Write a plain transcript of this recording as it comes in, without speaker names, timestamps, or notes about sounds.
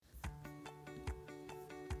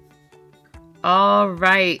All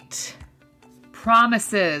right.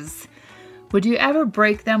 Promises. Would you ever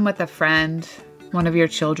break them with a friend, one of your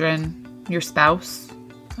children, your spouse,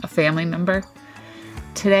 a family member?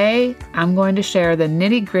 Today, I'm going to share the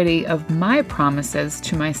nitty-gritty of my promises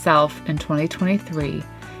to myself in 2023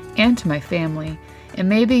 and to my family, and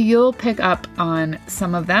maybe you'll pick up on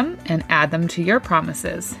some of them and add them to your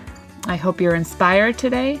promises. I hope you're inspired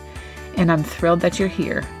today, and I'm thrilled that you're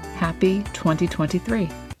here. Happy 2023.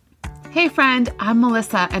 Hey friend, I'm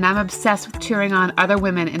Melissa, and I'm obsessed with cheering on other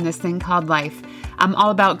women in this thing called life. I'm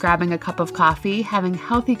all about grabbing a cup of coffee, having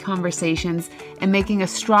healthy conversations, and making a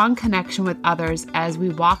strong connection with others as we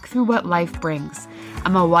walk through what life brings.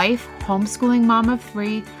 I'm a wife, homeschooling mom of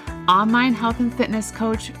 3, online health and fitness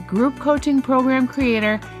coach, group coaching program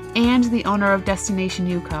creator, and the owner of Destination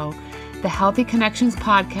UCO. The Healthy Connections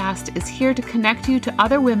podcast is here to connect you to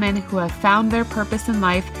other women who have found their purpose in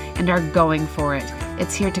life and are going for it.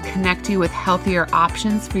 It's here to connect you with healthier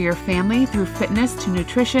options for your family through fitness to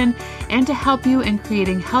nutrition and to help you in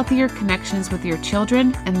creating healthier connections with your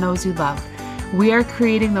children and those you love. We are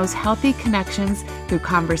creating those healthy connections through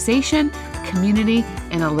conversation, community,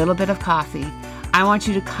 and a little bit of coffee. I want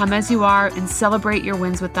you to come as you are and celebrate your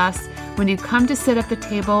wins with us. When you come to sit at the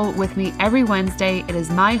table with me every Wednesday, it is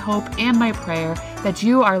my hope and my prayer that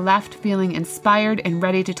you are left feeling inspired and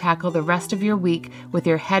ready to tackle the rest of your week with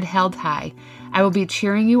your head held high. I will be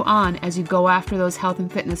cheering you on as you go after those health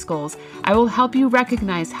and fitness goals. I will help you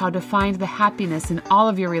recognize how to find the happiness in all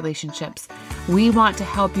of your relationships. We want to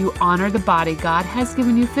help you honor the body God has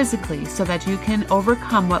given you physically so that you can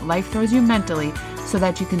overcome what life throws you mentally so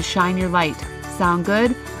that you can shine your light. Sound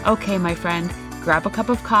good? Okay, my friend. Grab a cup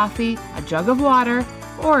of coffee, a jug of water,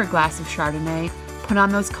 or a glass of Chardonnay. Put on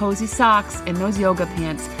those cozy socks and those yoga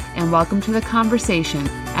pants, and welcome to the conversation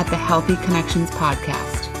at the Healthy Connections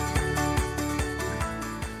podcast.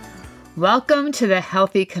 Welcome to the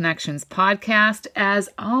Healthy Connections podcast. As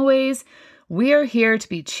always, we are here to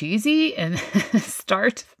be cheesy and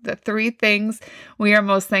start the 3 things we are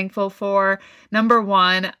most thankful for. Number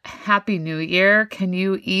 1, Happy New Year. Can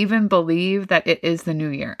you even believe that it is the new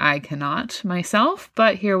year? I cannot myself,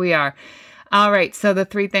 but here we are. All right, so the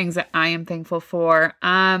 3 things that I am thankful for.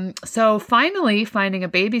 So finally finding a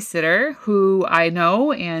babysitter who I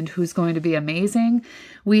know and who's going to be amazing.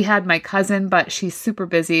 We had my cousin, but she's super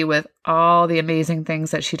busy with all the amazing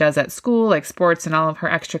things that she does at school, like sports and all of her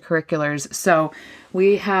extracurriculars. So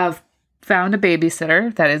we have found a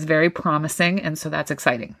babysitter that is very promising, and so that's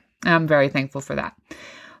exciting. I'm very thankful for that.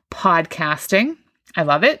 Podcasting, I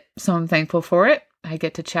love it, so I'm thankful for it. I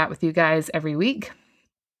get to chat with you guys every week.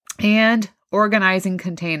 And organizing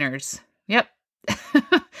containers. Yep.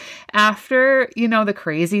 After, the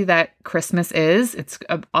crazy that Christmas is, it's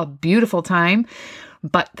a beautiful time,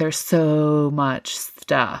 but there's so much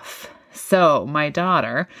stuff. So my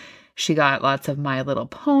daughter, she got lots of My Little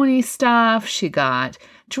Pony stuff. She got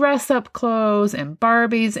dress up clothes and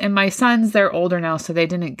Barbies. And my sons, they're older now, so they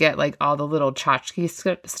didn't get like all the little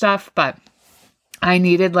tchotchke stuff, but I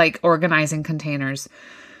needed like organizing containers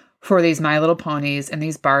for these My Little Ponies and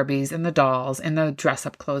these Barbies and the dolls and the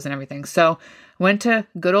dress-up clothes and everything. So went to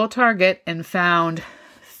good old Target and found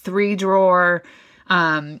 3-drawer,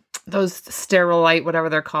 those Sterilite, whatever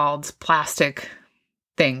they're called, plastic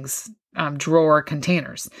things, drawer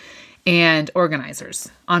containers and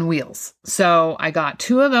organizers on wheels. So I got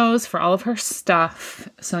 2 of those for all of her stuff.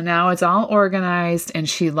 So now it's all organized and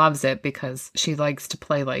she loves it because she likes to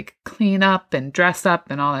play like clean up and dress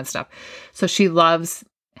up and all that stuff. So she loves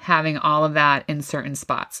having all of that in certain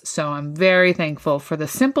spots. So I'm very thankful for the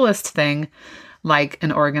simplest thing, like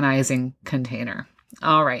an organizing container.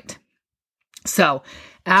 All right. So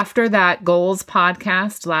after that goals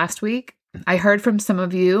podcast last week, I heard from some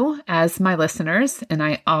of you as my listeners, and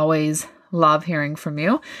I always love hearing from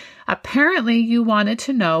you. Apparently you wanted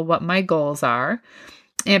to know what my goals are.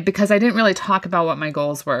 And because I didn't really talk about what my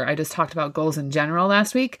goals were, I just talked about goals in general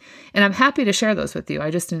last week, and I'm happy to share those with you. I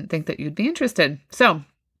just didn't think that you'd be interested. So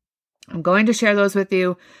I'm going to share those with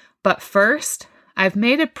you. But first, I've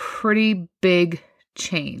made a pretty big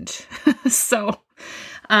change. So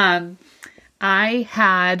I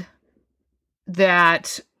had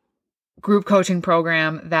that group coaching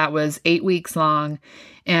program that was 8 weeks long,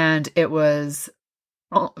 and it was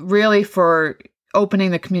really for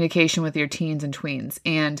opening the communication with your teens and tweens.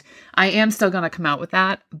 And I am still going to come out with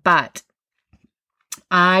that, but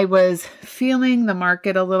I was feeling the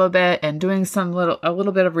market a little bit and doing a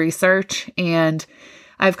little bit of research, and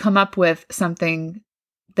I've come up with something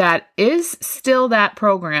that is still that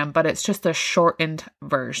program, but it's just a shortened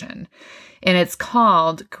version. And it's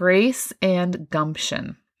called Grace and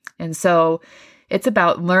Gumption. And so It's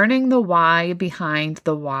about learning the why behind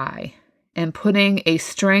the why and putting a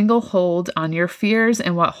stranglehold on your fears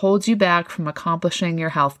and what holds you back from accomplishing your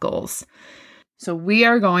health goals. So we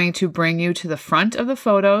are going to bring you to the front of the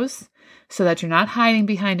photos so that you're not hiding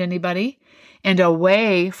behind anybody and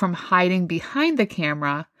away from hiding behind the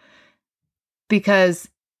camera, because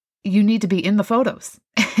you need to be in the photos.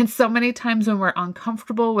 And so many times when we're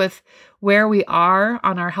uncomfortable with where we are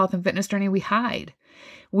on our health and fitness journey, we hide.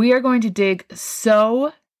 We are going to dig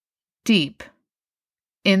so deep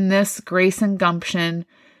in this Grace and Gumption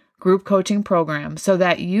group coaching program so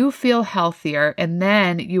that you feel healthier, and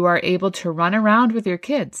then you are able to run around with your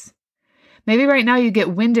kids. Maybe right now you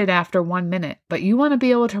get winded after 1 minute, but you want to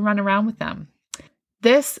be able to run around with them.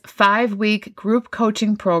 This 5-week group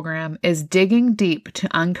coaching program is digging deep to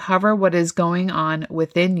uncover what is going on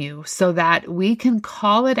within you so that we can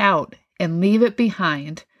call it out and leave it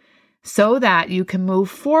behind so that you can move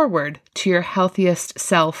forward to your healthiest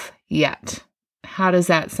self yet. How does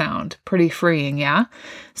that sound? Pretty freeing, yeah?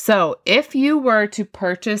 So if you were to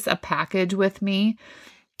purchase a package with me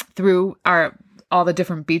through all the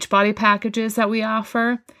different Beachbody packages that we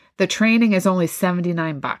offer, the training is only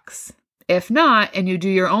 $79. If not, and you do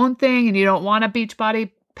your own thing and you don't want a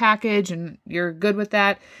Beachbody package and you're good with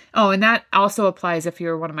that. Oh, and that also applies if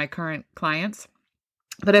you're one of my current clients.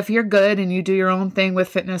 But if you're good and you do your own thing with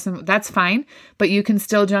fitness, and that's fine, but you can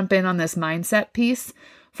still jump in on this mindset piece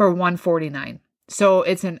for $149. So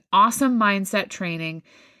it's an awesome mindset training.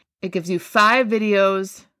 It gives you 5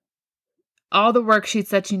 videos, all the worksheets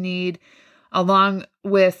that you need, along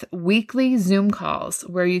with weekly Zoom calls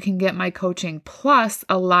where you can get my coaching plus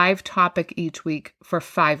a live topic each week for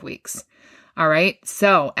 5 weeks. All right.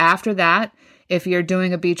 So after that, if you're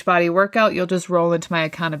doing a Beachbody workout, you'll just roll into my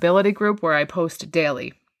accountability group where I post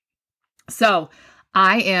daily. So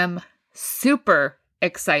I am super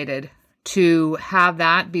excited to have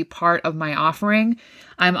that be part of my offering.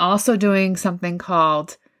 I'm also doing something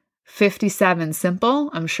called 57 Simple.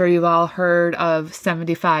 I'm sure you've all heard of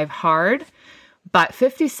 75 Hard. But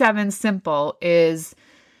 57 Simple is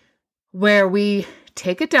where we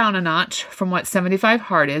take it down a notch from what 75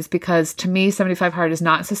 Hard is, because to me, 75 Hard is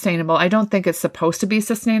not sustainable. I don't think it's supposed to be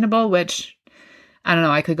sustainable, which I don't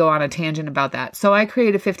know. I could go on a tangent about that. So I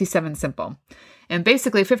created 57 Simple. And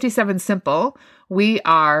basically 57 Simple, we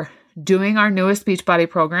are doing our newest Beachbody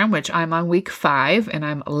program, which I'm on week 5 and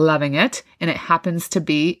I'm loving it. And it happens to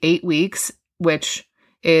be 8 weeks, which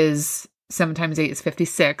is 7 times 8 is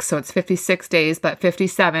 56. So it's 56 days, but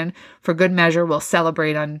 57 for good measure. We'll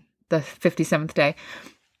celebrate on the 57th day.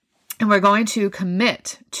 And we're going to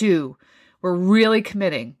we're really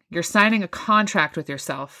committing. You're signing a contract with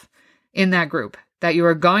yourself in that group that you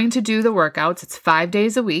are going to do the workouts. It's 5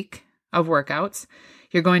 days a week of workouts.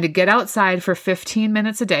 You're going to get outside for 15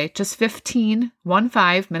 minutes a day, just 15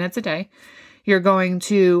 minutes a day. You're going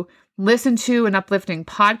to listen to an uplifting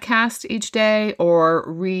podcast each day, or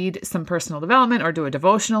read some personal development, or do a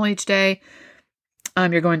devotional each day.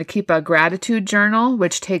 You're going to keep a gratitude journal,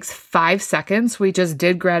 which takes 5 seconds. We just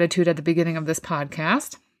did gratitude at the beginning of this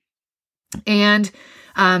podcast. And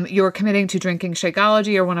you're committing to drinking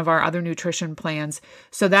Shakeology or one of our other nutrition plans.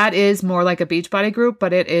 So that is more like a Beachbody group,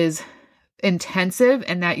 but it is intensive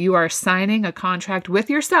in that you are signing a contract with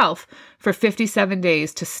yourself for 57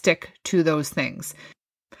 days to stick to those things.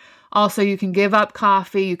 Also, you can give up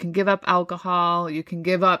coffee, you can give up alcohol, you can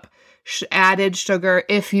give up added sugar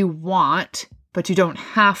if you want, but you don't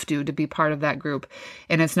have to be part of that group.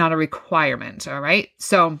 And it's not a requirement, all right?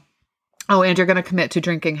 So, and you're going to commit to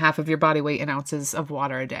drinking half of your body weight in ounces of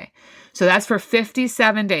water a day. So that's for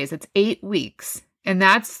 57 days. It's 8 weeks. And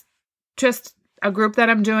that's just a group that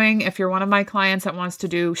I'm doing. If you're one of my clients that wants to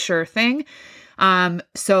do, sure thing.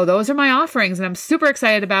 So those are my offerings and I'm super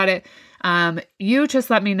excited about it. You just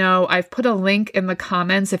let me know. I've put a link in the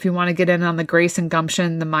comments if you want to get in on the Grace and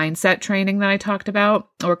Gumption, the mindset training that I talked about,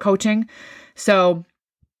 or coaching. So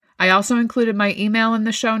I also included my email in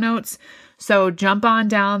the show notes. So jump on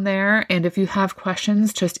down there. And if you have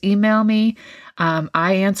questions, just email me.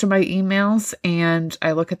 I answer my emails and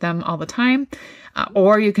I look at them all the time.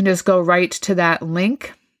 Or you can just go right to that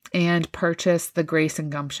link and purchase the Grace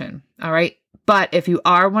and Gumption. All right. But if you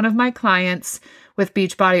are one of my clients with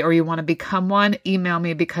Beachbody or you want to become one, email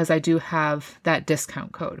me because I do have that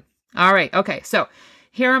discount code. All right. Okay. So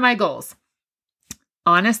here are my goals.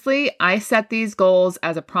 Honestly, I set these goals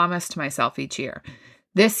as a promise to myself each year.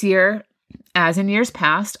 This year, as in years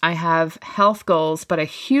past, I have health goals, but a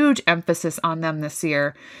huge emphasis on them this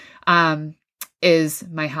year. is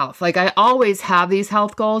my health. Like I always have these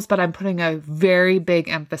health goals, but I'm putting a very big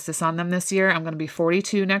emphasis on them this year. I'm going to be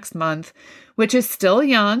 42 next month, which is still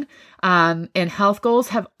young. And health goals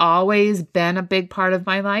have always been a big part of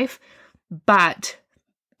my life. But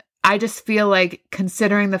I just feel like,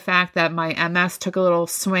 considering the fact that my MS took a little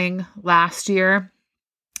swing last year,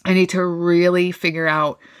 I need to really figure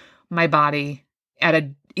out my body at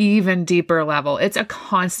an even deeper level. It's a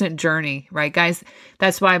constant journey, right, guys?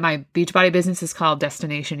 That's why my Beachbody business is called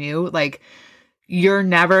Destination You. Like, you're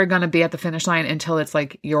never going to be at the finish line until it's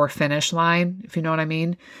like your finish line, if you know what I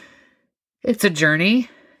mean. It's a journey.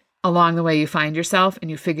 Along the way, you find yourself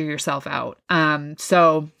and you figure yourself out.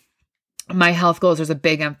 So my health goals, there's a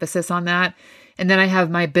big emphasis on that. And then I have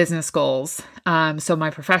my business goals. So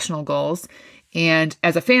my professional goals. And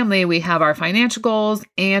as a family, we have our financial goals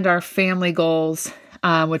and our family goals,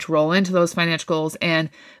 which roll into those financial goals. And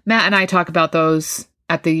Matt and I talk about those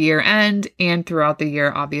at the year end and throughout the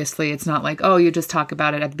year. Obviously, it's not like, oh, you just talk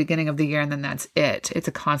about it at the beginning of the year and then that's it. It's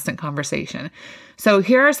a constant conversation. So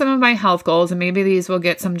here are some of my health goals, and maybe these will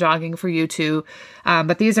get some jogging for you too.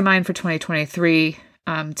 But these are mine for 2023.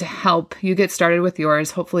 To help you get started with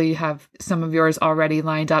yours. Hopefully you have some of yours already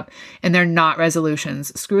lined up, and they're not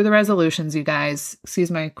resolutions. Screw the resolutions, you guys.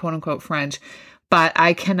 Excuse my quote unquote French, but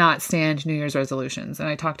I cannot stand New Year's resolutions. And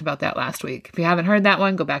I talked about that last week. If you haven't heard that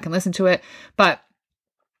one, go back and listen to it. But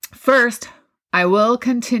first, I will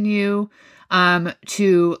continue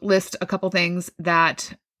to list a couple things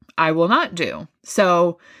that I will not do.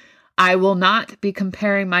 So I will not be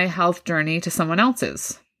comparing my health journey to someone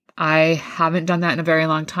else's. I haven't done that in a very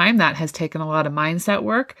long time. That has taken a lot of mindset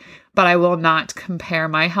work, but I will not compare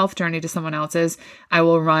my health journey to someone else's. I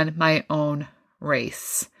will run my own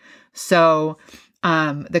race. So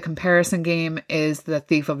the comparison game is the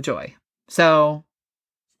thief of joy. So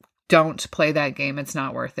don't play that game. It's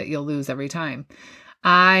not worth it. You'll lose every time.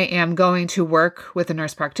 I am going to work with a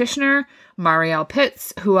nurse practitioner, Marielle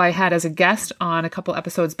Pitts, who I had as a guest on a couple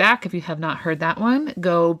episodes back. If you have not heard that one,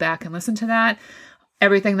 go back and listen to that.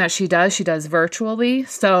 Everything that she does virtually.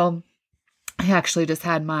 So I actually just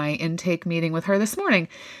had my intake meeting with her this morning.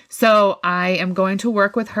 So I am going to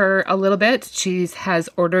work with her a little bit. She has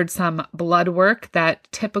ordered some blood work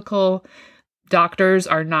that typical doctors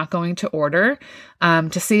are not going to order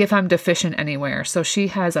to see if I'm deficient anywhere. So she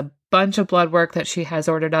has a bunch of blood work that she has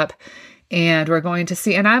ordered up, and we're going to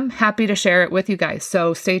see, and I'm happy to share it with you guys.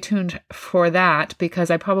 So stay tuned for that, because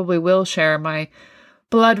I probably will share my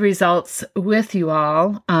blood results with you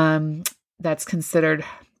all. That's considered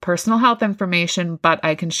personal health information, but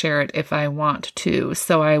I can share it if I want to.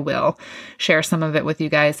 So I will share some of it with you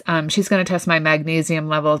guys. She's going to test my magnesium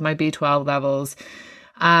levels, my B12 levels.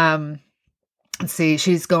 Let's see,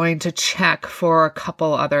 she's going to check for a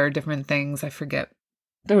couple other different things. I forget.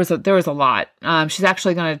 There was a lot. She's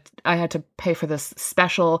actually I had to pay for this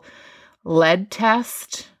special lead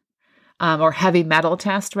test. Or heavy metal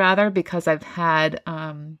test rather, because I've had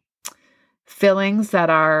fillings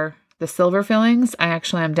that are the silver fillings.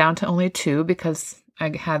 I'm down to only 2 because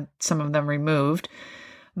I had some of them removed,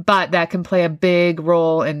 but that can play a big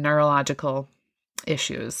role in neurological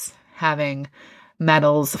issues, having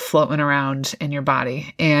metals floating around in your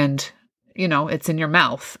body, and it's in your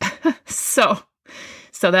mouth. So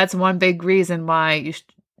that's one big reason why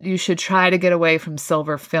you should try to get away from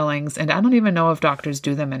silver fillings. And I don't even know if doctors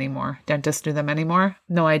do them anymore. Dentists do them anymore.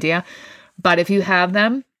 No idea. But if you have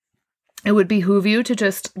them, it would behoove you to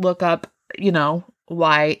just look up,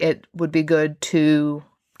 why it would be good to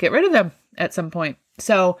get rid of them at some point.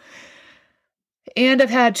 So, and I've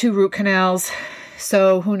had 2 root canals.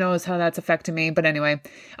 So who knows how that's affected me. But anyway,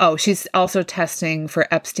 she's also testing for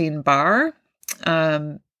Epstein-Barr,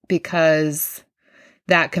 because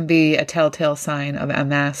that can be a telltale sign of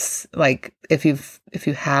MS, like if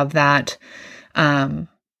you have that.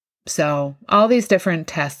 So all these different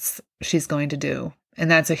tests she's going to do. And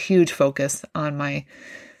that's a huge focus on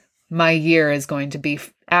my year, is going to be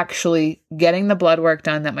actually getting the blood work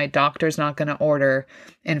done that my doctor's not going to order,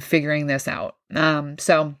 and figuring this out.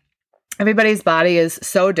 So everybody's body is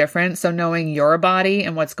so different. So knowing your body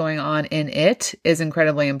and what's going on in it is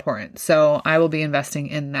incredibly important. So I will be investing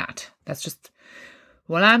in that. That's just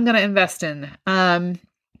what I'm going to invest in. I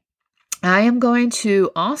am going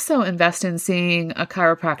to also invest in seeing a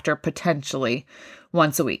chiropractor potentially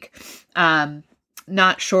once a week.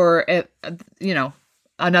 Not sure if,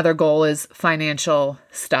 another goal is financial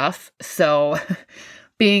stuff. So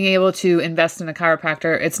being able to invest in a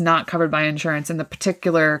chiropractor, it's not covered by insurance. And the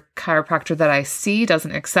particular chiropractor that I see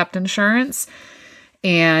doesn't accept insurance.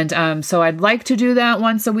 And so I'd like to do that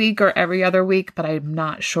once a week or every other week, but I'm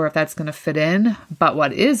not sure if that's going to fit in. But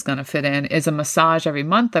what is going to fit in is a massage every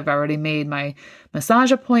month. I've already made my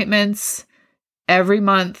massage appointments every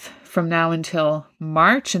month from now until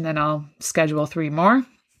March, and then I'll schedule 3 more.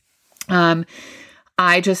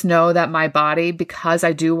 I just know that my body, because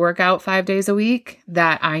I do work out 5 days a week,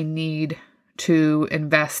 that I need to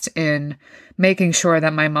invest in making sure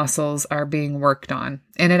that my muscles are being worked on.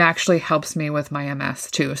 And it actually helps me with my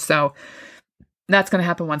MS too. So that's going to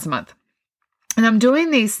happen once a month. And I'm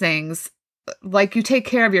doing these things like you take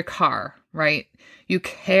care of your car, right? You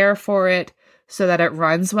care for it so that it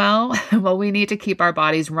runs well. Well, we need to keep our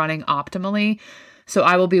bodies running optimally. So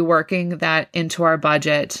I will be working that into our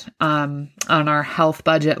budget, on our health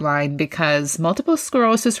budget line, because multiple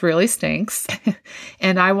sclerosis really stinks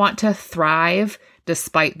and I want to thrive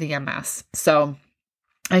despite the MS. So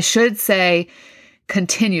I should say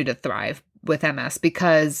continue to thrive with MS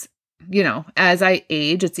because, you know, as I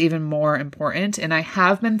age, it's even more important, and I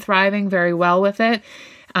have been thriving very well with it.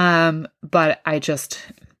 But I just,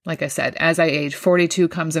 like I said, as I age, 42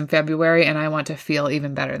 comes in February, and I want to feel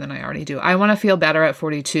even better than I already do. I want to feel better at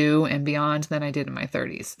 42 and beyond than I did in my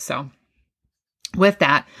 30s. So with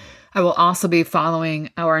that, I will also be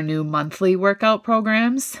following our new monthly workout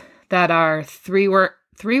programs that are 3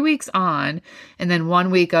 weeks on and then 1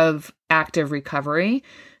 week of active recovery.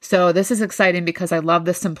 So this is exciting because I love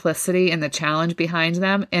the simplicity and the challenge behind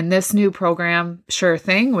them. And this new program, Sure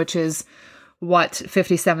Thing, which is what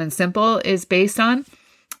 57 Simple is based on,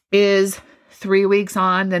 is 3 weeks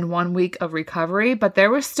on, then 1 week of recovery. But there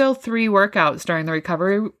were still 3 workouts during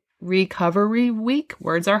the recovery week.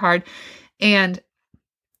 Words are hard. And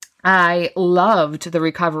I loved the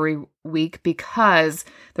recovery week because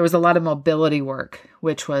there was a lot of mobility work,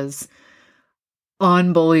 which was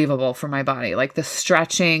unbelievable for my body. Like the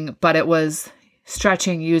stretching, but it was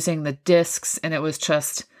stretching using the discs, and it was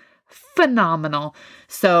just phenomenal.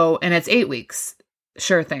 So, and it's 8 weeks,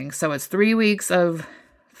 Sure Thing. So it's 3 weeks of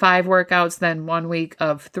 5 workouts, then 1 week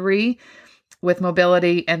of 3 with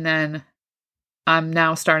mobility. And then I'm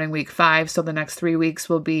now starting week 5. So the next 3 weeks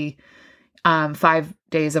will be 5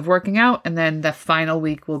 days of working out. And then the final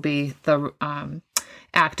week will be the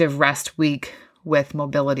active rest week with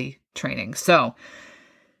mobility training. So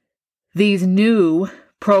these new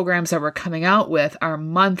programs that we're coming out with are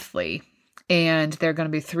monthly, and they're going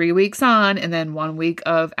to be 3 weeks on and then 1 week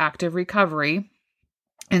of active recovery.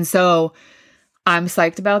 And so I'm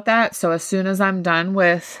psyched about that. So as soon as I'm done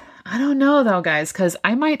with, I don't know though, guys, because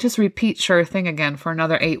I might just repeat Sure Thing again for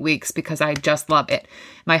another 8 weeks because I just love it.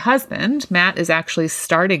 My husband, Matt, is actually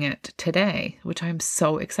starting it today, which I'm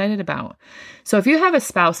so excited about. So if you have a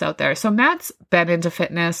spouse out there, so Matt's been into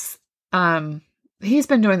fitness. He's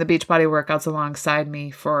been doing the Beachbody workouts alongside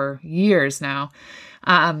me for years now.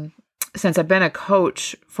 Since I've been a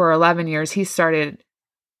coach for 11 years, he started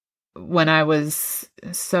when I was,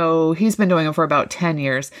 so he's been doing it for about 10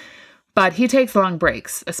 years, but he takes long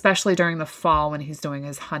breaks, especially during the fall when he's doing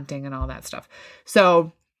his hunting and all that stuff.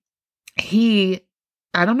 So I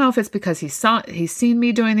don't know if it's because he's seen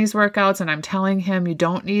me doing these workouts and I'm telling him you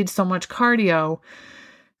don't need so much cardio.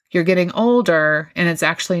 You're getting older and it's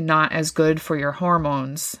actually not as good for your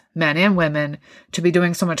hormones, men and women, to be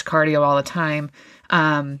doing so much cardio all the time.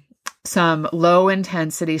 Some low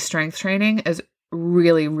intensity strength training is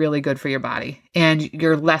really, really good for your body and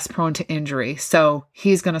you're less prone to injury. So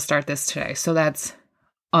he's going to start this today. So that's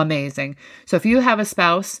amazing. So if you have a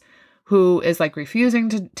spouse who is like refusing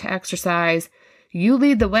to exercise, you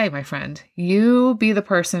lead the way, my friend. You be the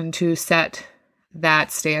person to set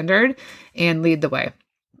that standard and lead the way.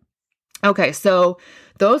 Okay, so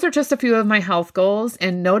those are just a few of my health goals.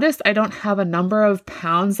 And notice I don't have a number of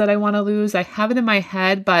pounds that I want to lose. I have it in my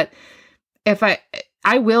head, but if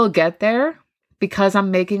I will get there because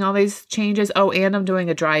I'm making all these changes. Oh, and I'm doing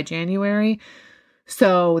a dry January.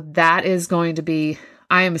 So that is going to be,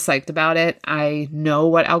 I am psyched about it. I know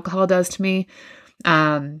what alcohol does to me.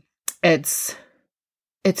 It's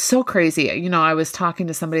so crazy. You know, I was talking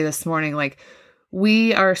to somebody this morning, like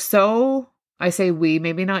we are so, I say we,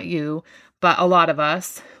 maybe not you, but a lot of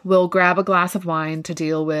us will grab a glass of wine to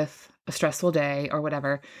deal with a stressful day or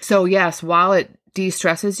whatever. So yes, while it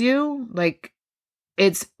de-stresses you, like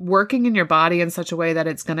it's working in your body in such a way that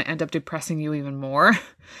it's going to end up depressing you even more.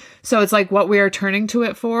 So it's like what we are turning to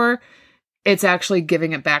it for, it's actually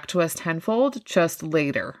giving it back to us tenfold just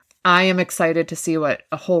later. I am excited to see what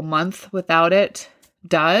a whole month without it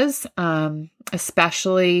does,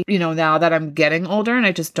 especially, you know, now that I'm getting older and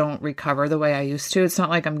I just don't recover the way I used to. It's not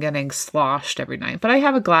like I'm getting sloshed every night, but I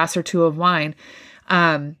have a glass or two of wine.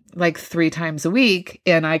 like 3 times a week,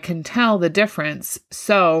 and I can tell the difference.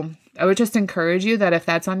 So I would just encourage you that if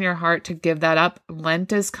that's on your heart, to give that up.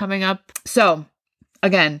 Lent is coming up. So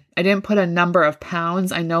again, I didn't put a number of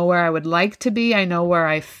pounds. I know where I would like to be. I know where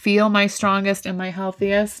I feel my strongest and my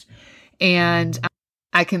healthiest. And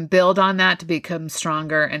I can build on that to become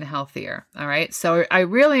stronger and healthier. All right. So I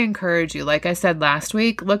really encourage you, like I said last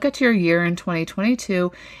week, look at your year in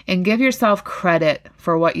 2022 and give yourself credit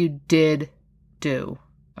for what you did do.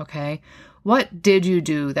 Okay. What did you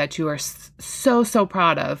do that you are so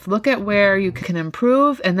proud of? Look at where you can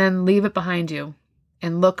improve and then leave it behind you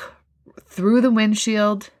and look through the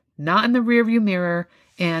windshield, not in the rearview mirror,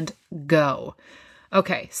 and go.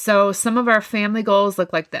 Okay, so some of our family goals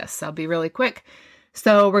look like this. I'll be really quick.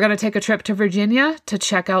 So we're going to take a trip to Virginia to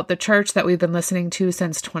check out the church that we've been listening to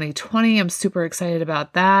since 2020. I'm super excited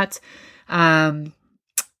about that.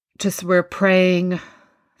 We're praying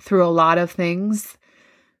through a lot of things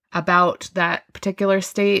about that particular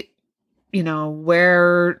state. You know,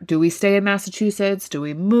 where do we stay in Massachusetts? Do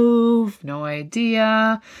we move? No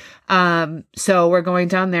idea. So we're going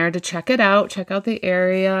down there to check it out, check out the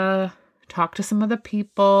area, talk to some of the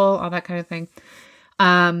people, all that kind of thing.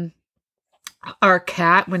 Our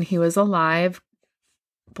cat, when he was alive,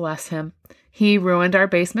 bless him, he ruined our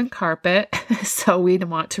basement carpet. So we'd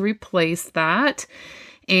want to replace that.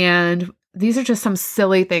 And these are just some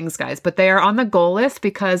silly things, guys, but they are on the goal list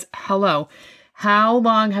because, hello, how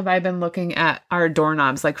long have I been looking at our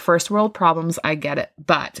doorknobs? Like, first world problems, I get it.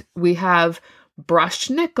 But we have brushed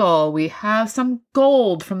nickel. We have some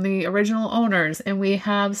gold from the original owners. And we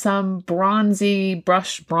have some bronzy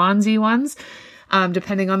ones,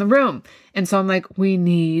 depending on the room. And so I'm like, we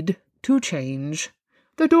need to change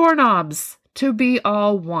the doorknobs to be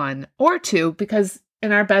all one or two, because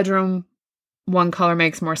in our bedroom, one color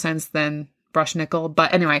makes more sense than brushed nickel.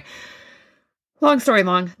 But anyway, long story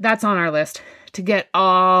long, that's on our list. To get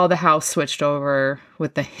all the house switched over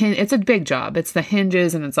with the hinge. It's a big job. It's the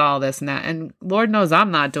hinges and it's all this and that. And Lord knows I'm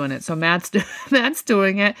not doing it. So Matt's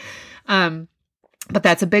doing it. But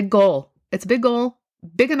that's a big goal. It's a big goal,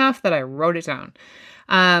 big enough that I wrote it down.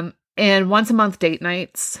 And once a month date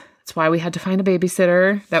nights. That's why we had to find a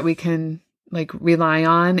babysitter that we can like rely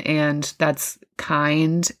on. And that's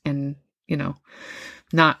kind and, you know,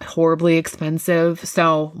 not horribly expensive.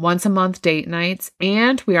 So once a month date nights.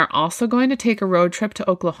 And we are also going to take a road trip to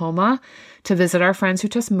Oklahoma to visit our friends who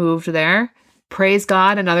just moved there. Praise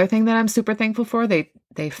God. Another thing that I'm super thankful for, they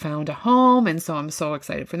found a home. And so I'm so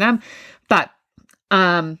excited for them. But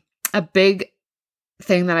a big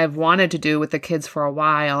thing that I've wanted to do with the kids for a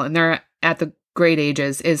while, and they're at the great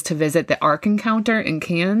ages, is to visit the Ark Encounter in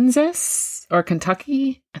Kansas or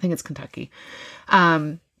Kentucky. I think it's Kentucky.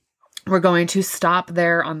 We're going to stop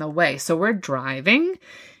there on the way. So we're driving,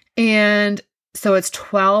 and so it's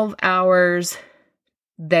 12 hours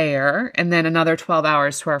there and then another 12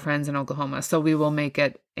 hours to our friends in Oklahoma. So we will make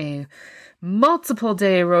it a multiple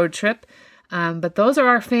day road trip. But those are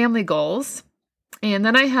our family goals. And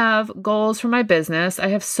then I have goals for my business. I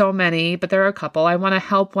have so many, but there are a couple. I want to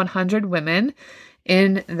help 100 women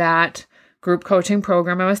in that group coaching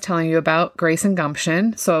program I was telling you about, Grace and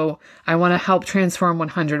Gumption. So I want to help transform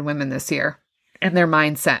 100 women this year and their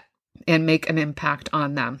mindset and make an impact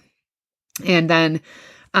on them. And then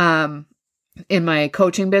in my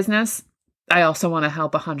coaching business, I also want to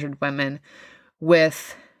help 100 women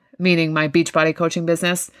with, meaning my Beachbody coaching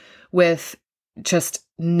business, with just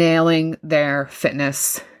nailing their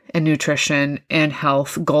fitness and nutrition and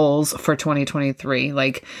health goals for 2023.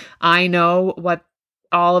 Like, I know what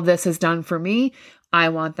all of this has done for me. I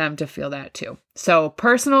want them to feel that too. So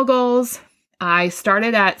personal goals, I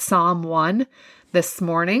started at Psalm 1 this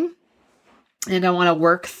morning, and I want to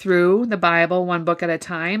work through the Bible one book at a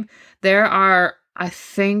time. There are, I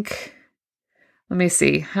think, let me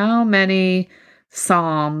see, how many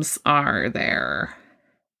Psalms are there?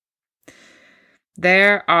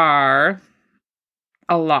 There are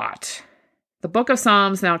a lot. The book of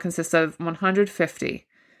Psalms now consists of 150.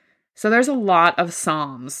 So there's a lot of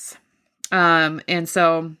Psalms. And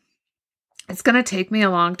so it's going to take me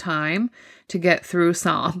a long time to get through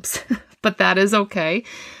Psalms, but that is okay.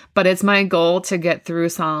 But it's my goal to get through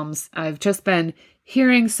Psalms. I've just been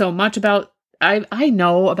hearing so much about, I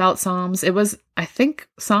know about Psalms. I think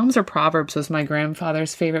Psalms or Proverbs was my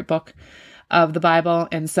grandfather's favorite book of the Bible.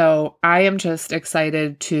 And so I am just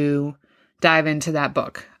excited to dive into that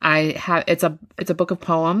book. It's a book of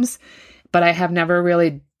poems, but I have never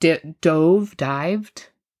really dove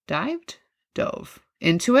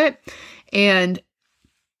into it. And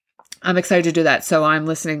I'm excited to do that. So I'm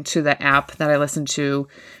listening to the app that I listen to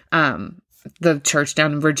the church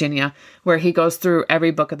down in Virginia, where he goes through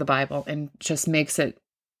every book of the Bible and just makes it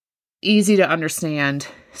easy to understand.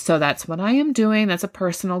 So that's what I am doing. That's a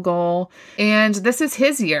personal goal. And this is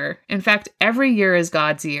his year. In fact, every year is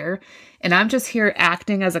God's year. And I'm just here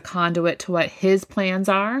acting as a conduit to what his plans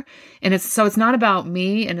are. And it's not about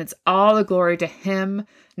me, and it's all the glory to him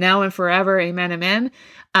now and forever. Amen. Amen.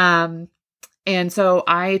 And so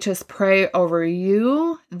I just pray over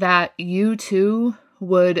you that you too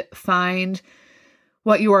would find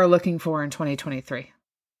what you are looking for in 2023.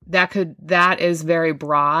 That is very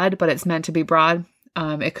broad, but it's meant to be broad.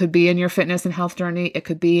 It could be in your fitness and health journey. It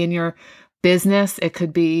could be in your business. It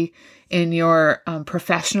could be in your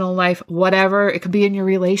professional life, whatever. It could be in your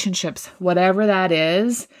relationships, whatever that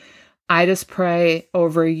is. I just pray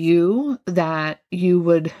over you that you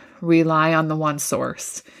would rely on the one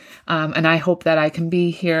source. And I hope that I can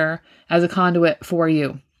be here as a conduit for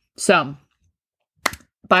you. So,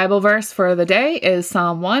 Bible verse for the day is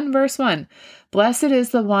Psalm 1, verse 1. Blessed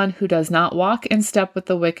is the one who does not walk in step with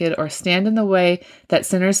the wicked, or stand in the way that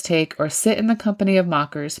sinners take, or sit in the company of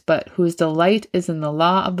mockers, but whose delight is in the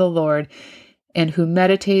law of the Lord, and who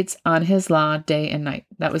meditates on his law day and night.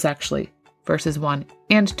 That was actually verses 1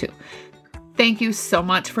 and 2. Thank you so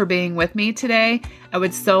much for being with me today. I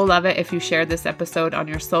would so love it if you shared this episode on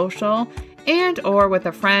your social and or with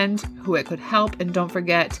a friend who it could help. And don't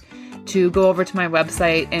forget to go over to my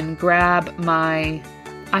website and grab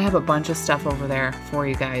I have a bunch of stuff over there for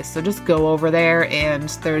you guys. So just go over there, and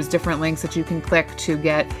there's different links that you can click to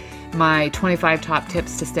get my 25 top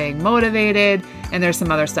tips to staying motivated. And there's some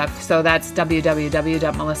other stuff. So that's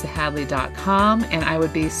www.melissahadley.com. And I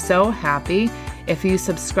would be so happy if you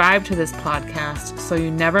subscribe to this podcast so you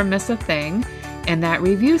never miss a thing. And that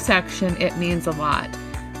review section, it means a lot.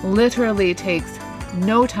 Literally takes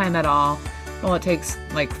no time at all. Well, it takes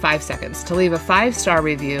like 5 seconds to leave a 5-star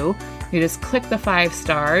review. You just click the 5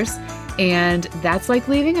 stars, and that's like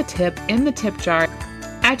leaving a tip in the tip jar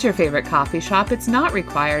at your favorite coffee shop. It's not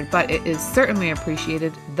required, but it is certainly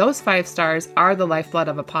appreciated. Those 5 stars are the lifeblood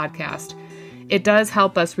of a podcast. It does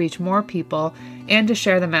help us reach more people and to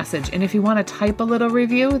share the message. And if you want to type a little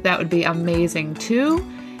review, that would be amazing too.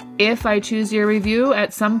 If I choose your review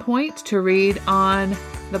at some point to read on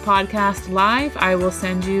the podcast live, I will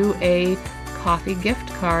send you a coffee gift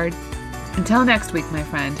card. Until next week, my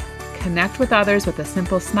friend, connect with others with a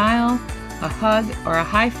simple smile, a hug, or a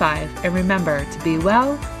high five. And remember to be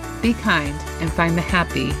well, be kind, and find the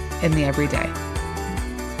happy in the everyday.